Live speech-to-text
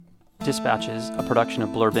Dispatches, a production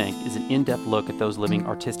of Blur Inc., is an in-depth look at those living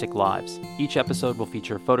artistic lives. Each episode will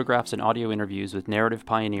feature photographs and audio interviews with narrative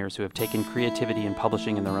pioneers who have taken creativity and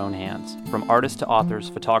publishing in their own hands. From artists to authors,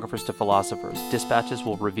 photographers to philosophers, Dispatches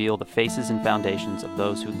will reveal the faces and foundations of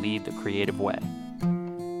those who lead the creative way.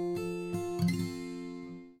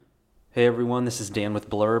 Hey everyone, this is Dan with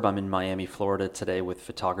Blurb. I'm in Miami, Florida today with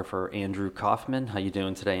photographer Andrew Kaufman. How you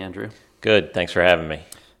doing today, Andrew? Good, thanks for having me.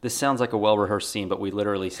 This sounds like a well-rehearsed scene, but we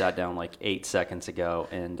literally sat down like 8 seconds ago,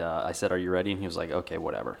 and I said, "Are you ready?" And he was like, "Okay,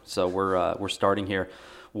 whatever." So we're starting here.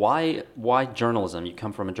 Why journalism? You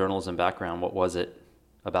come from a journalism background. What was it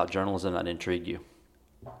about journalism that intrigued you?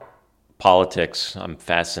 Politics. I'm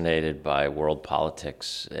fascinated by world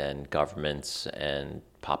politics and governments and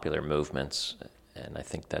popular movements, and I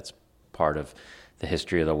think that's part of the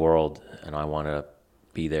history of the world, and I want to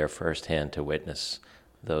be there firsthand to witness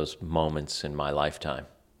those moments in my lifetime.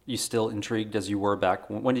 You still intrigued as you were back?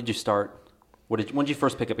 When did you start? When did you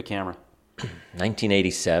first pick up a camera?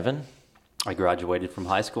 1987. I graduated from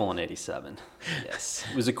high school in '87. Yes,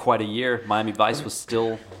 it was quite a year. Miami Vice was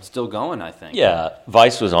still going, I think. Yeah,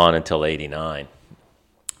 Vice was on until '89.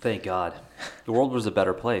 Thank God. The world was a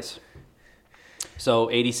better place. So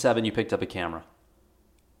 '87, you picked up a camera.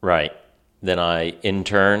 Right. Then I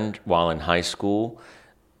interned while in high school,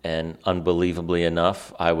 and unbelievably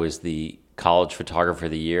enough, I was the college photographer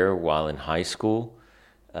of the year while in high school.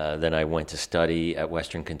 Then I went to study at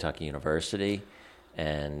Western Kentucky University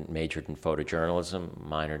and majored in photojournalism,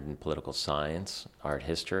 minored in political science, art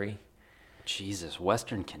history. Jesus,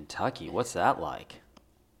 Western Kentucky, what's that like?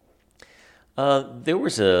 There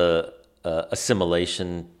was a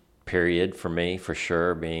assimilation period for me, for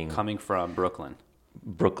sure, being Coming from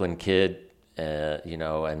Brooklyn kid,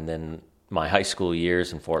 and then my high school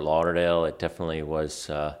years in Fort Lauderdale, it definitely was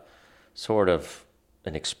sort of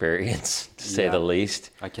an experience, to say the least.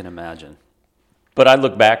 I can imagine. But I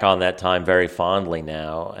look back on that time very fondly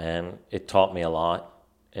now, and it taught me a lot,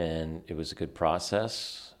 and it was a good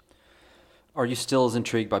process. Are you still as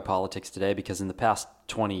intrigued by politics today? Because in the past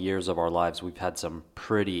 20 years of our lives, we've had some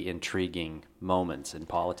pretty intriguing moments in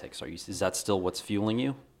politics. Is that still what's fueling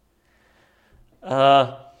you?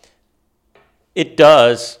 It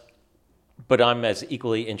does, but I'm as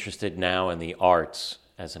equally interested now in the arts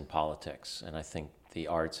as in politics, and I think the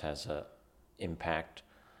arts has an impact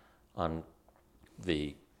on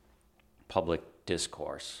the public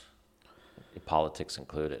discourse, politics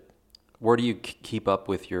included. Where do you keep up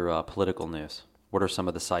with your political news? What are some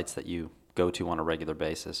of the sites that you go to on a regular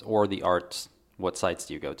basis? Or the arts, what sites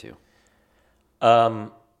do you go to?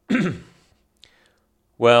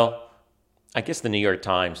 Well, I guess the New York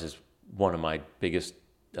Times is one of my biggest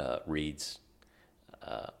reads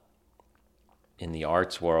in the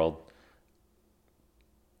arts world.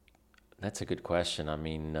 That's a good question. I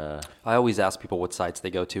mean, I always ask people what sites they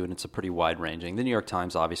go to, and it's a pretty wide-ranging. The New York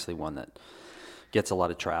Times, obviously, one that gets a lot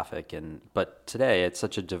of traffic, but today it's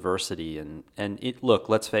such a diversity, and look,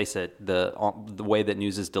 let's face it, the way that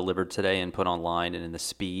news is delivered today and put online, and in the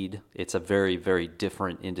speed, it's a very, very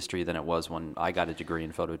different industry than it was when I got a degree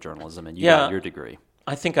in photojournalism and you got your degree.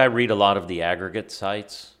 I think I read a lot of the aggregate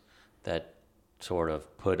sites that sort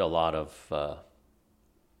of put a lot of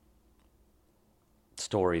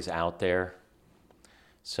stories out there.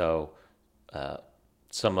 So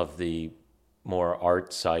some of the more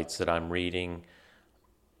art sites that I'm reading.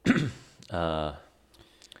 And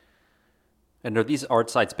are these art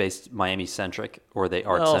sites based Miami-centric, or are they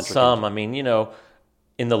art-centric? Well, some. I mean,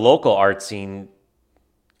 in the local art scene,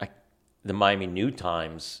 the Miami New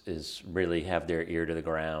Times is really have their ear to the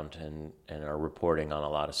ground and are reporting on a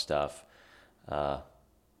lot of stuff.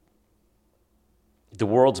 The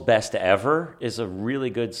World's Best Ever is a really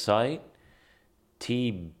good site.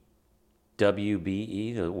 TWBE,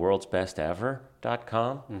 the World's Best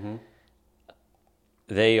Ever.com. Mm-hmm.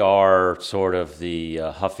 They are sort of the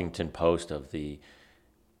Huffington Post of the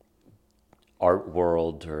art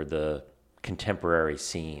world or the contemporary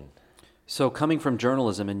scene. So coming from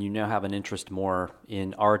journalism, and you now have an interest more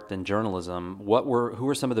in art than journalism, who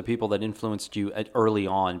were some of the people that influenced you early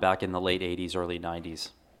on, back in the late 80s, early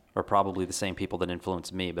 90s? Or probably the same people that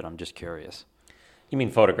influenced me, but I'm just curious. You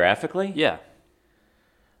mean photographically? Yeah.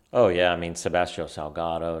 Oh, yeah. I mean, Sebastião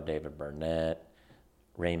Salgado, David Burnett,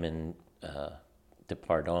 Raymond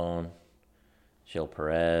Depardon, Gil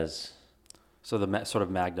Perez. So the sort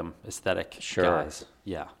of Magnum aesthetic guys.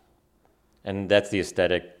 Yeah. And that's the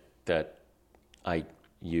aesthetic that I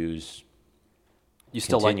use. You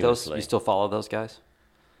still like those? You still follow those guys?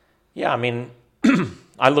 Yeah, I mean,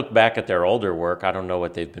 I look back at their older work. I don't know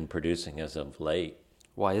what they've been producing as of late.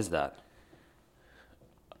 Why is that?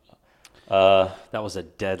 That was a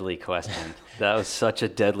deadly question. That was such a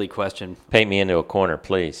deadly question. Paint me into a corner,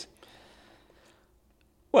 please.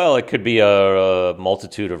 Well, it could be a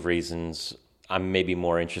multitude of reasons. I'm maybe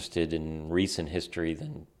more interested in recent history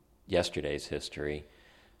than yesterday's history.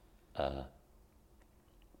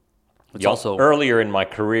 It's also earlier in my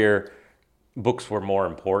career, books were more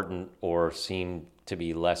important or seemed to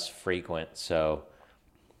be less frequent. So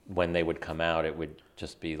when they would come out, it would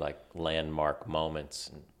just be like landmark moments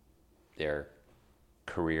in their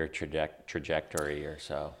career trajectory or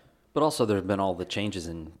so. But also there have been all the changes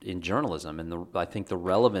in journalism, and I think the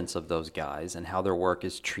relevance of those guys and how their work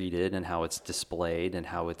is treated and how it's displayed and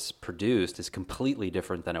how it's produced is completely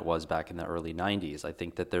different than it was back in the early 90s. I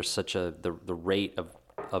think that there's such the rate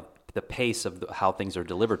of the pace of how things are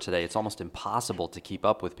delivered today, it's almost impossible to keep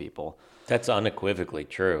up with people. That's unequivocally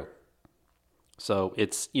true. So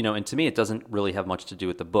it's, and to me, it doesn't really have much to do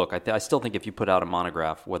with the book. I still think if you put out a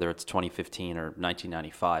monograph, whether it's 2015 or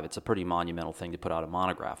 1995, it's a pretty monumental thing to put out a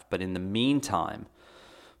monograph. But in the meantime,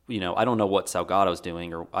 I don't know what Salgato's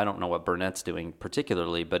doing, or I don't know what Burnett's doing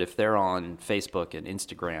particularly, but if they're on Facebook and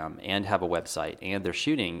Instagram and have a website and they're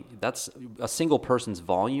shooting, that's a single person's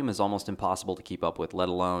volume is almost impossible to keep up with, let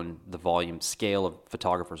alone the volume scale of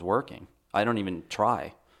photographers working. I don't even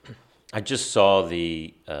try. I just saw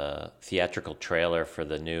the theatrical trailer for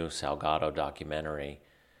the new Salgato documentary.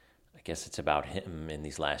 I guess it's about him in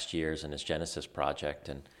these last years and his Genesis project.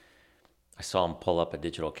 And I saw him pull up a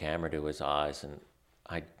digital camera to his eyes, and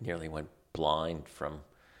I nearly went blind from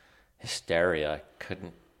hysteria. I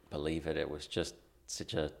couldn't believe it. It was just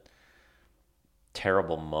such a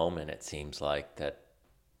terrible moment, it seems like, that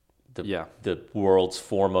the world's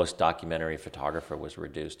foremost documentary photographer was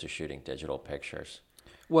reduced to shooting digital pictures.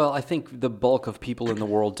 Well, I think the bulk of people in the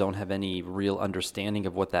world don't have any real understanding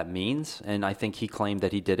of what that means. And I think he claimed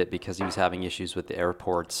that he did it because he was having issues with the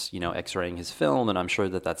airports, x-raying his film. And I'm sure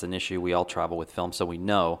that that's an issue. We all travel with film, so we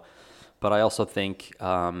know. But I also think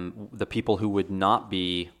the people who would not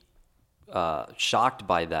be shocked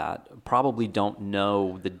by that probably don't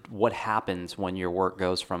know what happens when your work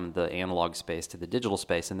goes from the analog space to the digital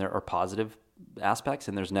space. And there are positive aspects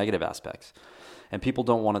and there's negative aspects. And people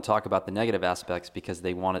don't want to talk about the negative aspects because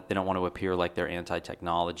they don't want to appear like they're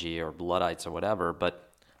anti-technology or Luddites or whatever.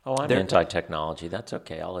 But I'm anti-technology. That's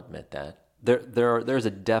okay. I'll admit that. There's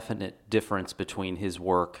a definite difference between his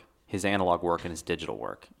work, his analog work, and his digital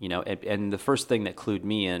work. And the first thing that clued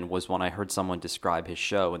me in was when I heard someone describe his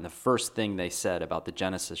show, and the first thing they said about the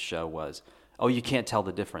Genesis show was, "Oh, you can't tell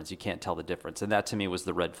the difference. You can't tell the difference." And that to me was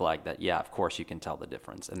the red flag that, yeah, of course you can tell the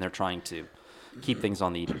difference. And they're trying to keep things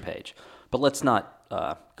on the even page. But let's not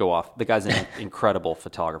go off. The guy's an incredible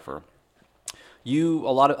photographer. A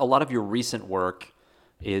lot of your recent work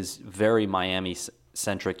is very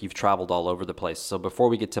Miami-centric. You've traveled all over the place. So before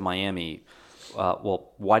we get to Miami,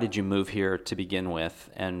 why did you move here to begin with?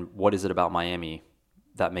 And what is it about Miami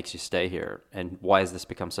that makes you stay here? And why has this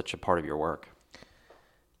become such a part of your work?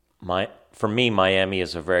 For me, Miami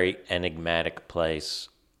is a very enigmatic place.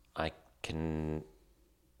 I can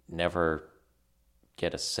never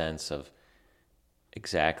get a sense of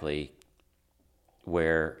exactly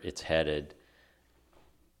where it's headed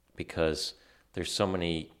because there's so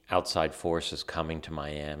many outside forces coming to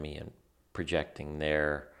Miami and projecting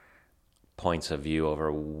their points of view over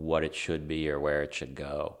what it should be or where it should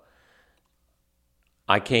go.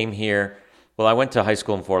 I came here, I went to high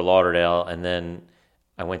school in Fort Lauderdale, and then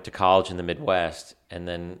I went to college in the Midwest, and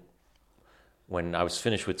then when I was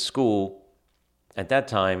finished with school, at that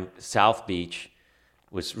time, South Beach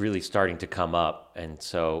was really starting to come up. And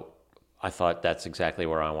so I thought that's exactly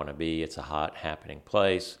where I want to be. It's a hot, happening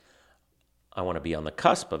place. I want to be on the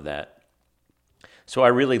cusp of that. So I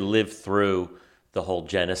really lived through the whole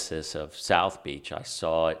genesis of South Beach. I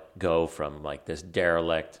saw it go from like this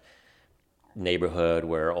derelict neighborhood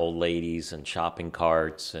where old ladies and shopping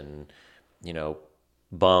carts and,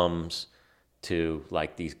 bums to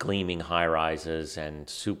like these gleaming high-rises and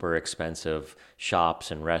super expensive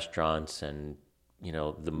shops and restaurants and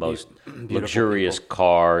the most luxurious people.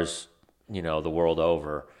 Cars, the world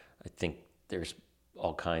over. I think there's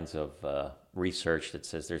all kinds of research that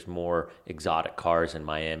says there's more exotic cars in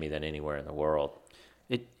Miami than anywhere in the world.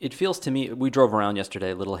 It feels to me, we drove around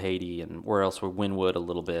yesterday, Little Haiti, and where else were Wynwood a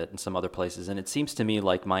little bit, and some other places, and it seems to me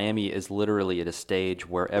like Miami is literally at a stage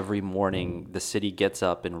where every morning the city gets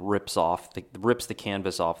up and rips the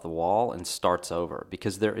canvas off the wall and starts over,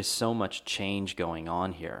 because there is so much change going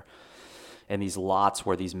on here. and these lots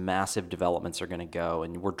where these massive developments are going to go.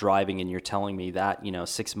 And we're driving and you're telling me that,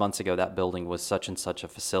 6 months ago that building was such and such a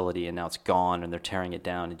facility and now it's gone and they're tearing it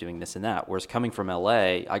down and doing this and that. Whereas coming from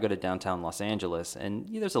LA, I go to downtown Los Angeles and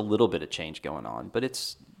there's a little bit of change going on, but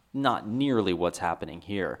it's not nearly what's happening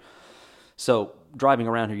here. So driving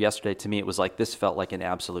around here yesterday, to me, it was like this felt like an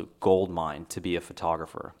absolute gold mine to be a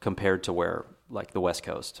photographer compared to where, like, the West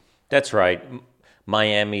Coast. That's right.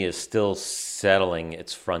 Miami is still settling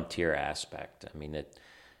its frontier aspect. I mean,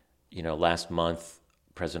 last month,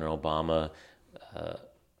 President Obama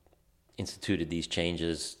instituted these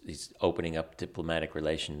changes. He's opening up diplomatic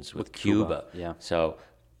relations with Cuba. Yeah. So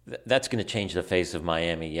that's going to change the face of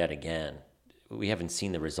Miami yet again. We haven't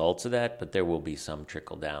seen the results of that, but there will be some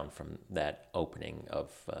trickle down from that opening of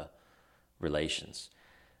relations.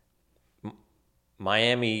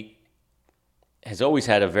 Miami has always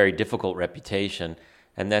had a very difficult reputation,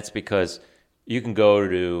 and that's because you can go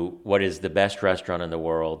to what is the best restaurant in the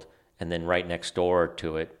world, and then right next door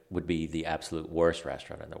to it would be the absolute worst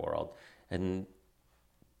restaurant in the world. And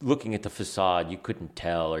looking at the facade, you couldn't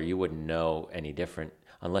tell or you wouldn't know any different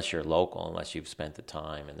unless you're local, unless you've spent the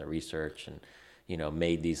time and the research and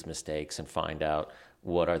made these mistakes and find out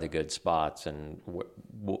what are the good spots and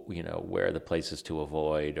where are the places to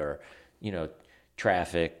avoid, or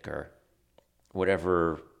traffic, or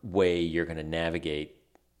whatever way you're going to navigate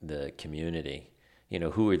the community.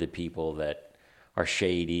 Who are the people that are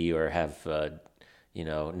shady or have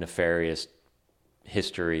nefarious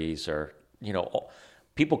histories, or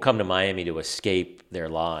people come to Miami to escape their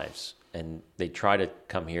lives and they try to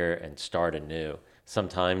come here and start anew.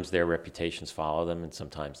 Sometimes their reputations follow them and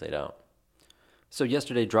sometimes they don't. So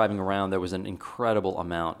yesterday driving around, there was an incredible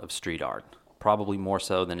amount of street art, probably more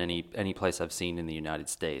so than any place I've seen in the United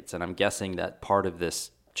States. And I'm guessing that part of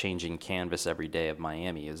this changing canvas every day of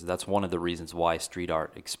Miami is that's one of the reasons why street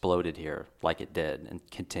art exploded here like it did and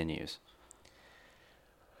continues.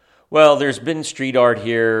 Well, there's been street art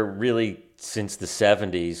here really since the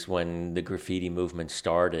 70s when the graffiti movement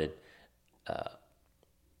started.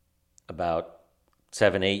 About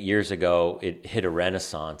 7-8 years ago, it hit a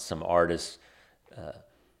renaissance. Some artists,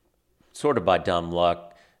 sort of by dumb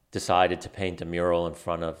luck, decided to paint a mural in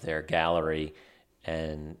front of their gallery,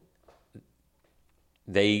 and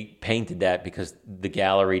they painted that because the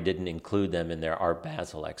gallery didn't include them in their Art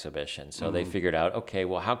Basel exhibition. So they figured out, okay,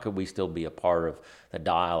 well, how could we still be a part of the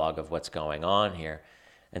dialogue of what's going on here?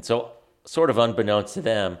 And so, sort of unbeknownst to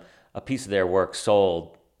them, a piece of their work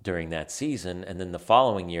sold during that season, and then the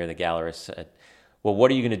following year, the gallerist said, well, what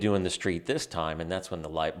are you going to do in the street this time? And that's when the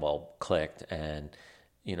light bulb clicked, and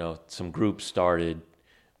some groups started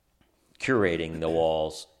curating the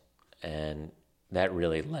walls, and that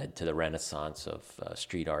really led to the renaissance of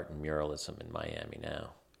street art and muralism in Miami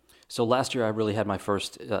now. So last year I really had my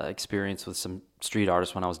first experience with some street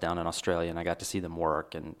artists when I was down in Australia, and I got to see them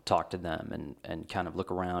work and talk to them and kind of look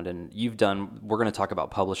around. And we're going to talk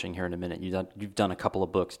about publishing here in a minute. You've done a couple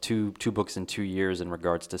of books, two books in 2 years in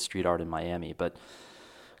regards to street art in Miami. But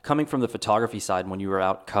coming from the photography side, when you were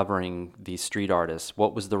out covering these street artists,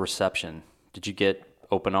 what was the reception? Did you get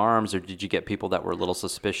open arms, or did you get people that were a little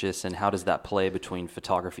suspicious? And how does that play between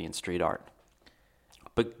photography and street art?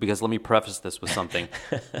 But because let me preface this with something.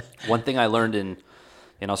 One thing I learned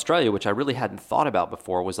in Australia, which I really hadn't thought about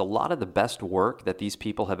before, was a lot of the best work that these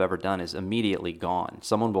people have ever done is immediately gone.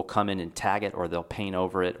 Someone will come in and tag it, or they'll paint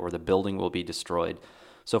over it, or the building will be destroyed.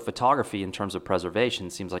 So photography, in terms of preservation,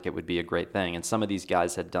 seems like it would be a great thing. And some of these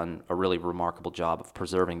guys had done a really remarkable job of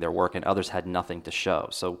preserving their work, and others had nothing to show.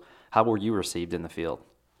 So how were you received in the field?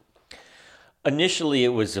 Initially, it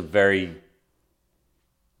was a very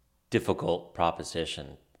difficult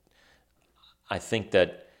proposition. I think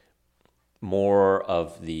that more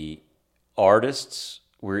of the artists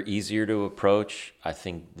were easier to approach. I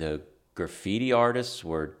think the graffiti artists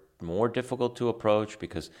were more difficult to approach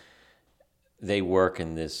because they work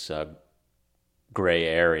in this gray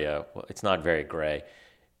area. Well, it's not very gray.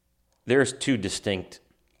 There's two distinct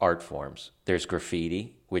art forms. There's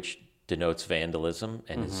graffiti, which denotes vandalism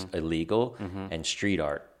and is illegal, and street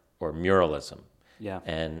art or muralism. Yeah.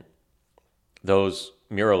 And those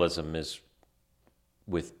muralism is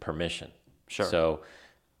with permission. Sure. So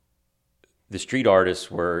the street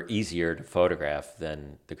artists were easier to photograph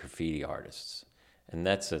than the graffiti artists. And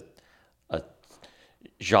that's a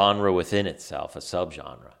genre within itself, a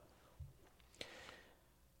subgenre.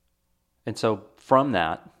 And so from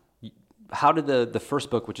that, how did the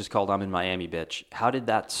first book, which is called I'm in Miami, Bitch, how did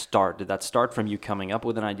that start? Did that start from you coming up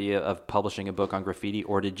with an idea of publishing a book on graffiti,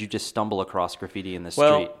 or did you just stumble across graffiti in the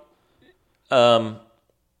street? Well,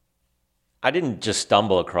 I didn't just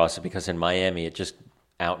stumble across it because in Miami it just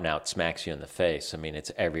out and out smacks you in the face. I mean,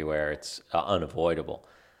 it's everywhere. It's unavoidable.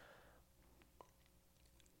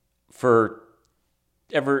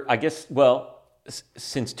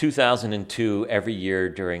 Since 2002, every year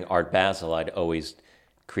during Art Basel, I'd always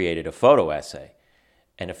created a photo essay.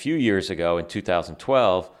 And a few years ago, in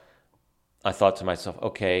 2012, I thought to myself,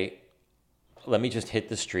 okay, let me just hit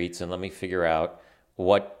the streets and let me figure out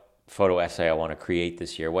what photo essay I want to create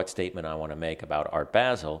this year, what statement I want to make about Art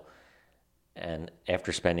Basel. And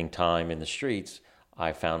after spending time in the streets,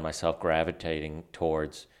 I found myself gravitating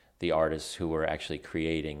towards the artists who were actually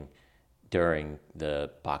creating during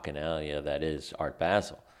the Bacchanalia that is Art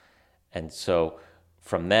Basel. And so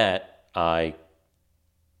from that, I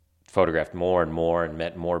photographed more and more and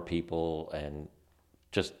met more people and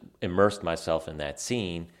just immersed myself in that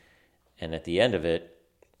scene. And at the end of it,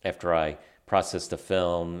 after I processed the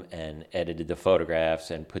film and edited the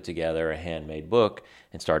photographs and put together a handmade book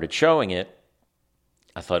and started showing it,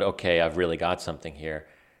 I thought, okay, I've really got something here.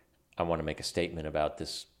 I want to make a statement about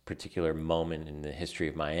this particular moment in the history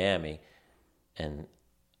of Miami. And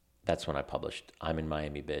that's when I published I'm in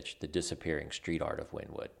Miami, Bitch, The Disappearing Street Art of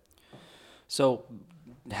Wynwood. So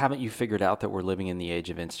haven't you figured out that we're living in the age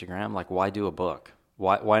of Instagram? Like, why do a book?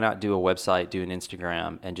 Why not do a website, do an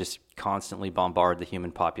Instagram, and just constantly bombard the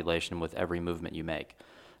human population with every movement you make?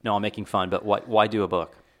 No, I'm making fun, but why do a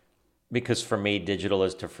book? Because for me, digital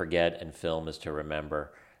is to forget and film is to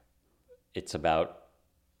remember. It's about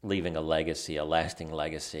leaving a legacy, a lasting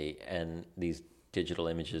legacy. And these digital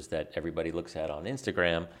images that everybody looks at on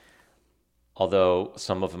Instagram, although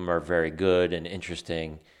some of them are very good and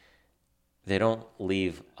interesting, they don't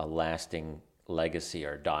leave a lasting legacy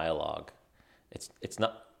or dialogue. It's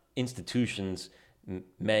not, institutions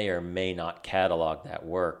may or may not catalog that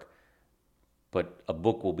work, but a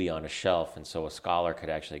book will be on a shelf, and so a scholar could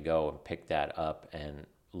actually go and pick that up and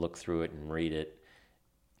look through it and read it.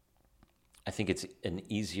 I think it's an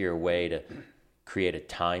easier way to create a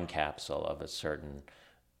time capsule of a certain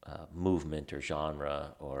movement or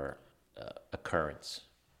genre or occurrence.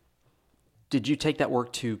 Did you take that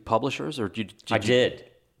work to publishers, or I did.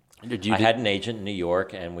 I had an agent in New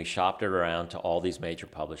York, and we shopped it around to all these major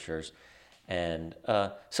publishers, and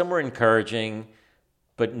some were encouraging,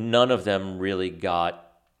 but none of them really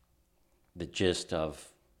got the gist of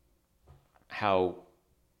how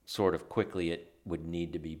sort of quickly it would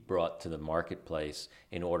need to be brought to the marketplace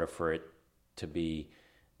in order for it to be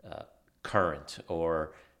current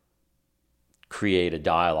or create a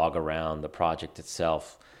dialogue around the project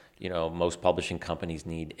itself. You know, most publishing companies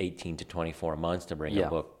need 18 to 24 months to bring a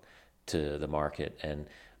book to the market. And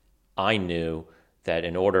I knew that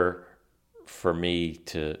in order for me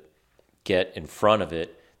to get in front of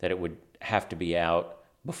it, that it would have to be out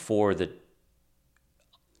before the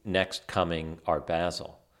next coming Art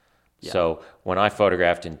Basel. Yeah. So when I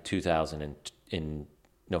photographed in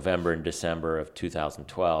November and December of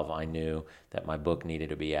 2012, I knew that my book needed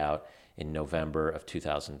to be out in November of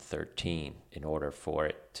 2013 in order for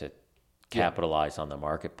it to capitalize on the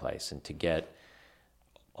marketplace and to get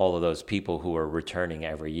all of those people who are returning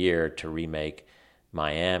every year to remake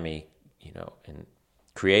Miami, you know, and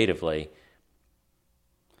creatively,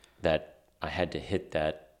 that I had to hit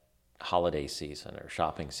that holiday season or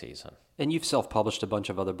shopping season. And you've self-published a bunch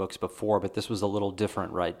of other books before, but this was a little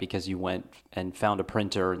different, right? Because you went and found a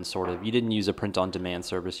printer and sort of, you didn't use a print-on-demand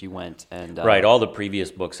service, you went and... Right, all the previous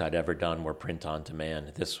books I'd ever done were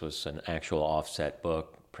print-on-demand. This was an actual offset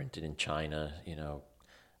book, printed in China, you know,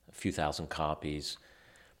 a few thousand copies.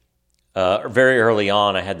 Very early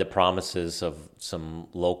on, I had the promises of some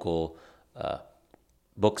local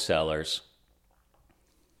booksellers,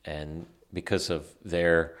 and because of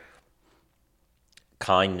their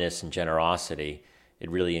kindness and generosity, it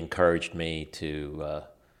really encouraged me to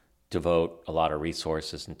devote a lot of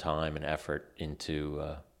resources and time and effort into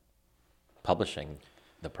publishing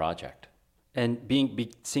the project. And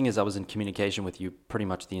seeing as I was in communication with you pretty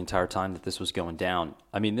much the entire time that this was going down,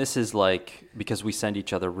 I mean, this is like, because we send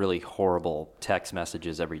each other really horrible text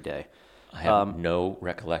messages every day. I have no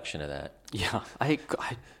recollection of that. Yeah, I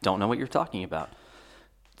don't know what you're talking about.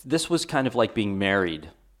 This was kind of like being married,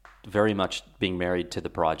 very much being married to the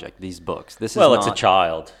project, these books. It's a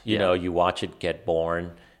child. You know, you watch it get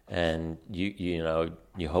born, and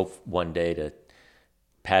you hope one day to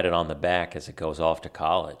pat it on the back as it goes off to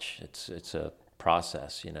college. It's a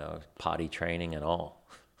process, you know, potty training and all.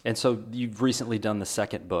 And so you've recently done the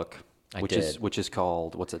second book, which is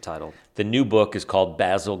called, what's it titled? The new book is called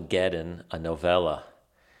Basilgeddon, a novella.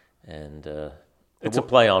 And it's a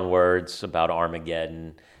play on words about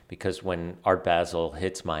Armageddon, because when Art Basel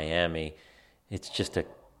hits Miami, it's just a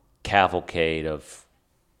cavalcade of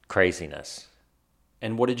craziness.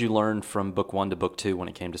 And what did you learn from book 1 to book 2 when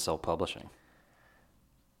it came to self-publishing?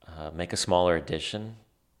 Make a smaller edition.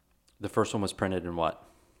 The first one was printed in what?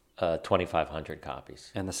 2,500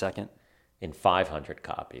 copies. And the second? In 500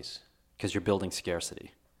 copies. Because you're building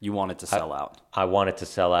scarcity. You want it to sell out. I want it to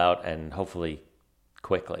sell out, and hopefully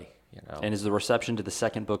quickly, And has the reception to the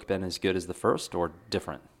second book been as good as the first or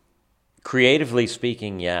different? Creatively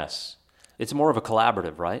speaking, yes. It's more of a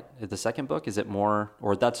collaborative, right? The second book, is it more,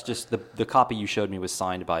 or that's just the copy you showed me was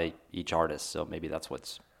signed by each artist, so maybe that's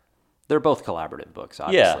they're both collaborative books,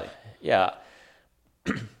 obviously. Yeah.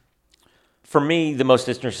 For me, the most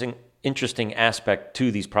interesting aspect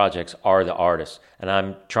to these projects are the artists, and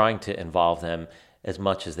I'm trying to involve them as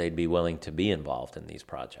much as they'd be willing to be involved in these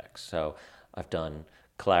projects. So I've done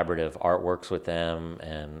collaborative artworks with them,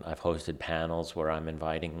 and I've hosted panels where I'm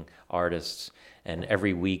inviting artists, and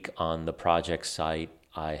every week on the project site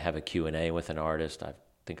I have a Q&A with an artist. I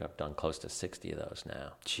think I've done close to 60 of those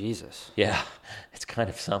now. Jesus. Yeah, it's kind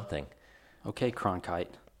of something. Okay, Cronkite.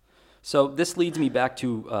 So this leads me back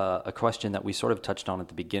to a question that we sort of touched on at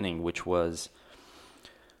the beginning, which was,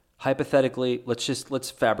 hypothetically, let's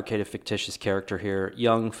fabricate a fictitious character here.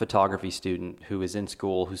 Young photography student who is in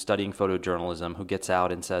school, who's studying photojournalism, who gets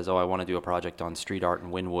out and says, I want to do a project on street art in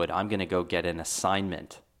Wynwood. I'm going to go get an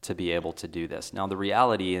assignment to be able to do this. Now, the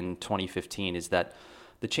reality in 2015 is that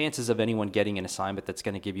the chances of anyone getting an assignment that's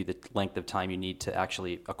going to give you the length of time you need to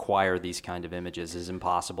actually acquire these kind of images is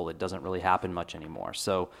impossible. It doesn't really happen much anymore.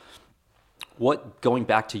 So going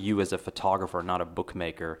back to you as a photographer, not a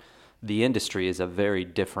bookmaker, the industry is a very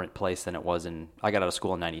different place than it was I got out of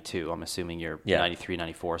school in 92. I'm assuming you're 93,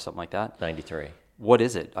 94, something like that? 93. What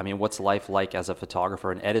is it? I mean, what's life like as a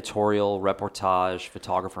photographer, an editorial, reportage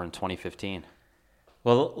photographer in 2015?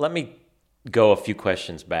 Well, let me go a few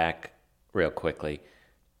questions back real quickly.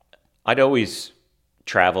 I'd always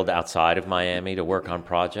traveled outside of Miami to work on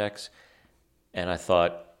projects, and I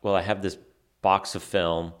thought, well, I have this box of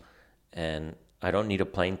film, and I don't need a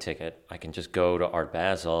plane ticket. I can just go to Art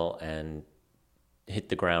Basel and hit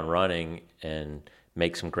the ground running and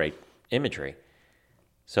make some great imagery.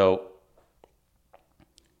 So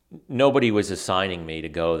nobody was assigning me to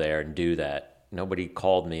go there and do that. Nobody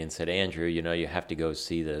called me and said, Andrew, you have to go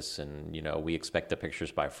see this, and, we expect the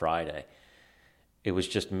pictures by Friday. It was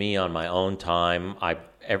just me on my own time.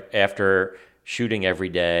 After shooting every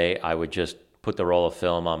day, I would just put the roll of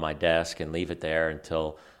film on my desk and leave it there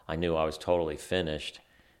until I knew I was totally finished.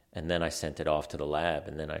 And then I sent it off to the lab,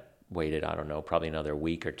 and then I waited, I don't know, probably another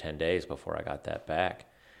week or 10 days before I got that back.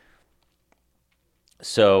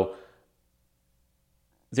 So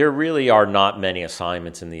there really are not many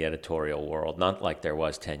assignments in the editorial world, not like there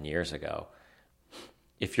was 10 years ago.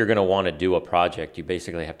 If you're going to want to do a project, you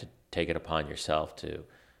basically have to take it upon yourself to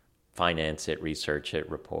finance it, research it,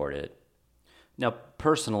 report it. Now,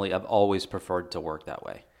 personally, I've always preferred to work that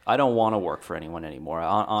way. I don't want to work for anyone anymore.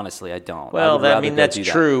 Honestly, I don't. Well, that's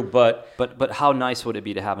true, but how nice would it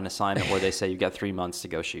be to have an assignment where they say you've got 3 months to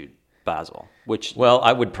go shoot Basel? Well,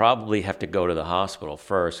 I would probably have to go to the hospital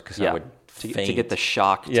first because I would faint. To get the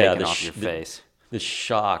shock taken off your face. The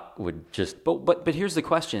shock would just. But here's the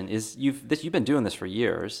question: is you've been doing this for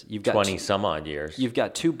years? You've got 20 some odd years. You've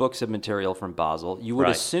got 2 books of material from Basel. You would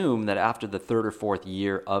assume that after the 3rd or 4th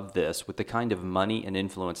year of this, with the kind of money and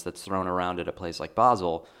influence that's thrown around at a place like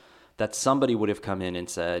Basel, that somebody would have come in and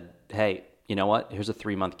said, "Hey, you know what? Here's a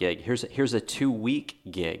 3-month gig. Here's a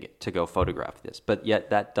 2-week gig to go photograph this." But yet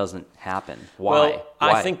that doesn't happen. Why? Well,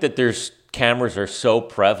 I think that cameras are so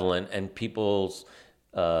prevalent, and people's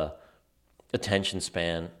attention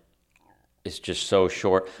span is just so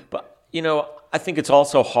short. But, I think it's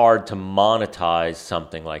also hard to monetize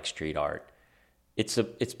something like street art.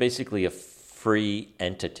 It's basically a free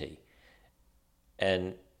entity.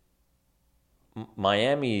 And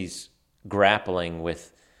Miami's grappling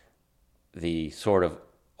with the sort of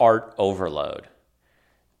art overload.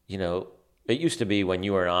 It used to be when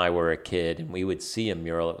you and I were a kid and we would see a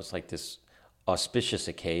mural, it was like this auspicious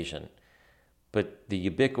occasion. But the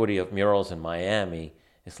ubiquity of murals in Miami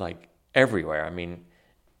is like everywhere. I mean,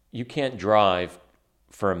 you can't drive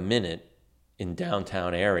for a minute in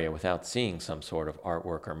downtown area without seeing some sort of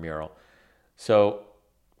artwork or mural. So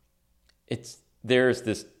there's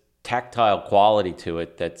this tactile quality to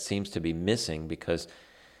it that seems to be missing because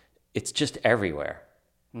it's just everywhere.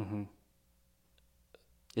 Mm-hmm.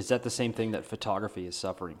 Is that the same thing that photography is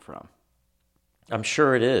suffering from? I'm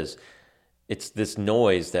sure it is. It's this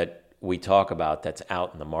noise that we talk about that's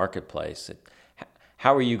out in the marketplace.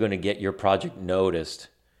 How are you going to get your project noticed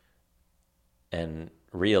and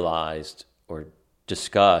realized or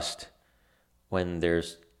discussed when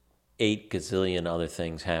there's 8 gazillion other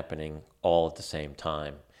things happening all at the same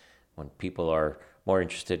time. When people are more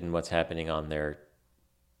interested in what's happening on their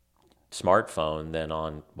smartphone than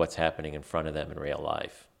on what's happening in front of them in real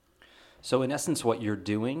life. So in essence, what you're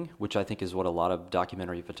doing, which I think is what a lot of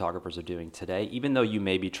documentary photographers are doing today, even though you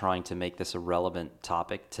may be trying to make this a relevant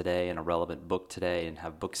topic today and a relevant book today and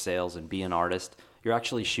have book sales and be an artist, you're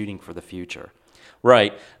actually shooting for the future.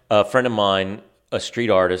 Right. A friend of mine, a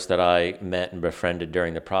street artist that I met and befriended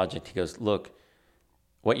during the project, he goes, look,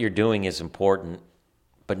 what you're doing is important,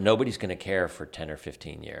 but nobody's going to care for 10 or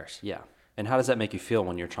 15 years. Yeah. And how does that make you feel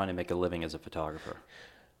when you're trying to make a living as a photographer?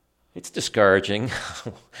 It's discouraging,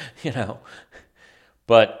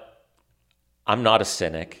 but I'm not a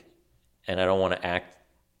cynic, and I don't want to act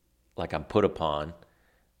like I'm put upon.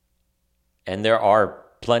 And there are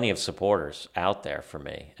plenty of supporters out there for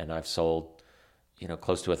me, and I've sold,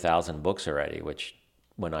 close to 1,000 books already, which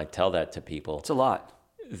when I tell that to people, it's a lot.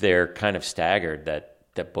 They're kind of staggered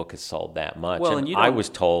that book has sold that much. Well, and I was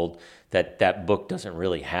told that book doesn't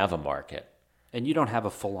really have a market. And you don't have a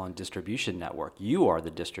full-on distribution network. You are the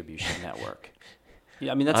distribution network.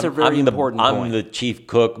 Yeah, I mean, that's a very important point. I'm the chief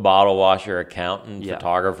cook, bottle washer, accountant,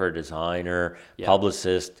 photographer, designer,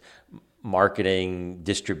 publicist, marketing,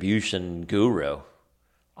 distribution guru.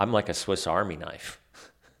 I'm like a Swiss Army knife.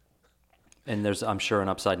 And there's, I'm sure, an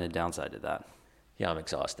upside and a downside to that. Yeah, I'm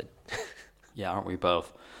exhausted. Yeah, aren't we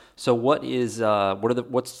both? So what's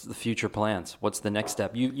the future plans? What's the next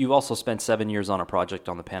step? You've also spent 7 years on a project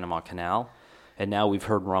on the Panama Canal. And now we've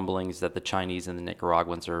heard rumblings that the Chinese and the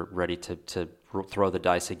Nicaraguans are ready to throw the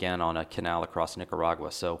dice again on a canal across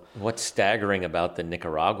Nicaragua. So what's staggering about the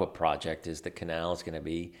Nicaragua project is the canal is going to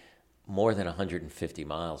be more than 150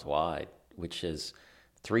 miles wide, which is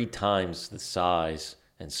 3 times the size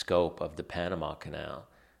and scope of the Panama Canal.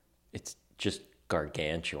 It's just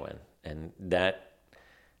gargantuan. And that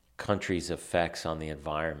country's effects on the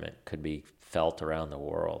environment could be felt around the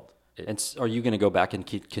world. And are you going to go back and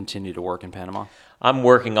continue to work in Panama? I'm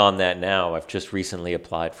working on that now. I've just recently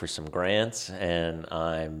applied for some grants, and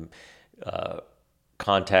I'm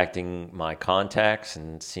contacting my contacts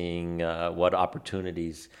and seeing what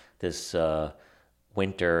opportunities this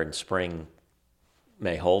winter and spring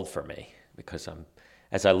may hold for me. Because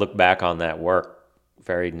as I look back on that work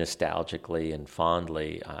very nostalgically and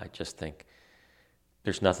fondly, I just think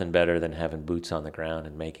there's nothing better than having boots on the ground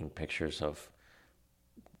and making pictures of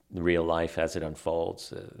real life as it unfolds.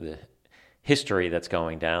 The history that's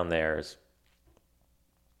going down there is,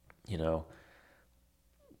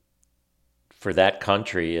 for that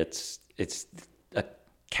country, it's a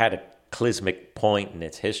cataclysmic point in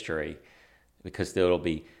its history, because there'll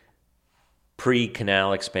be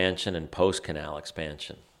pre-canal expansion and post-canal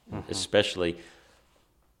expansion, especially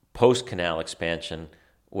post-canal expansion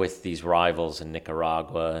with these rivals in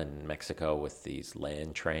Nicaragua and Mexico with these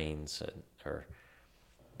land trains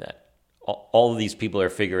that all of these people are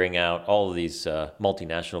figuring out, all of these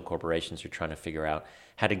multinational corporations are trying to figure out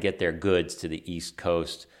how to get their goods to the east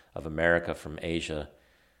coast of America from Asia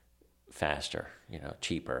faster,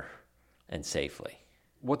 cheaper and safely.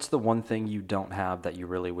 What's the one thing you don't have that you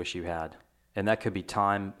really wish you had? And that could be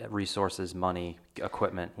time, resources, money,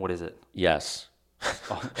 equipment. What is it? Yes.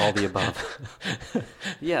 All the above.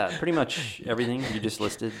 Yeah, pretty much everything you just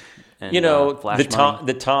listed. And,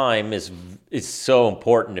 the time is so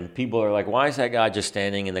important, and people are like, "Why is that guy just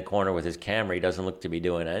standing in the corner with his camera? He doesn't look to be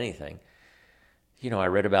doing anything." I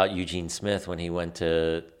read about Eugene Smith when he went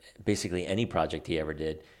to basically any project he ever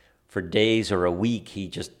did. For days or a week, he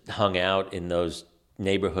just hung out in those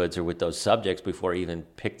neighborhoods or with those subjects before he even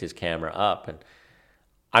picked his camera up. And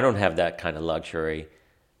I don't have that kind of luxury.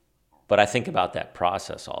 But I think about that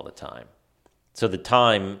process all the time. So the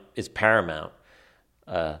time is paramount.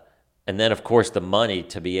 And then, of course, the money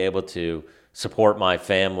to be able to support my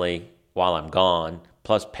family while I'm gone,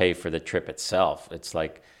 plus pay for the trip itself. It's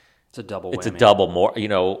a double whammy. It's a double more.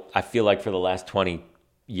 I feel like for the last 20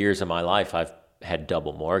 years of my life, I've had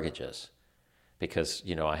double mortgages because,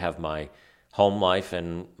 I have my home life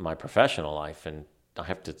and my professional life, and I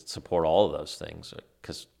have to support all of those things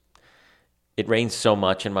because it rains so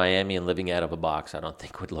much in Miami, and living out of a box I don't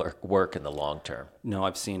think would work in the long term. No,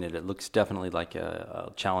 I've seen it. It looks definitely like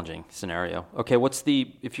a challenging scenario. Okay, I'm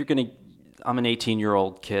an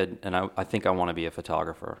 18-year-old kid, and I think I want to be a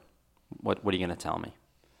photographer. What are you going to tell me?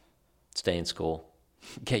 Stay in school.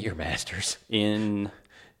 Get your master's.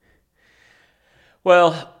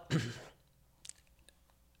 Well,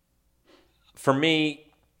 for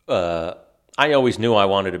me, I always knew I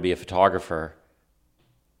wanted to be a photographer.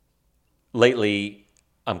 Lately,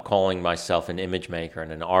 I'm calling myself an image maker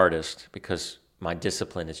and an artist because my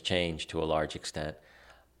discipline has changed to a large extent.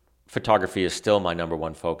 photography is still my number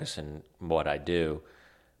one focus in what I do,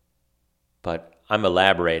 but I'm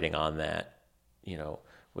elaborating on that,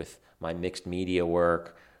 with my mixed media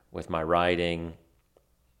work, with my writing,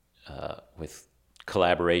 with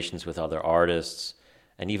collaborations with other artists,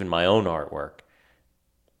 and even my own artwork.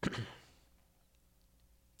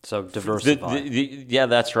 So diversify. Yeah,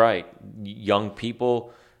 that's right. Young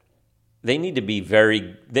people, they need to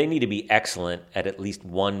be excellent at least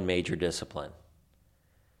one major discipline.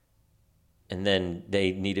 And then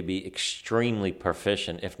they need to be extremely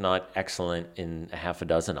proficient, if not excellent, in a half a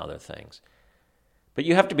dozen other things. But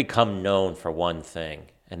you have to become known for one thing,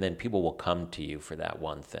 and then people will come to you for that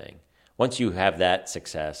one thing. Once you have that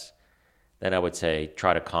success, then I would say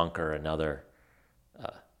try to conquer another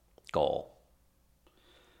goal.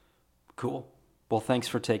 Cool. Well, thanks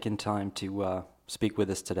for taking time to speak with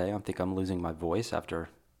us today. I think I'm losing my voice after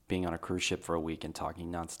being on a cruise ship for a week and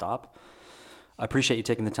talking nonstop. I appreciate you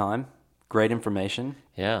taking the time. Great information.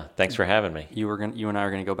 Yeah, thanks for having me. You and I are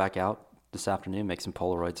going to go back out this afternoon, make some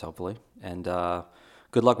Polaroids, hopefully. And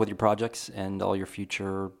good luck with your projects and all your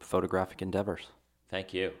future photographic endeavors.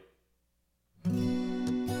 Thank you.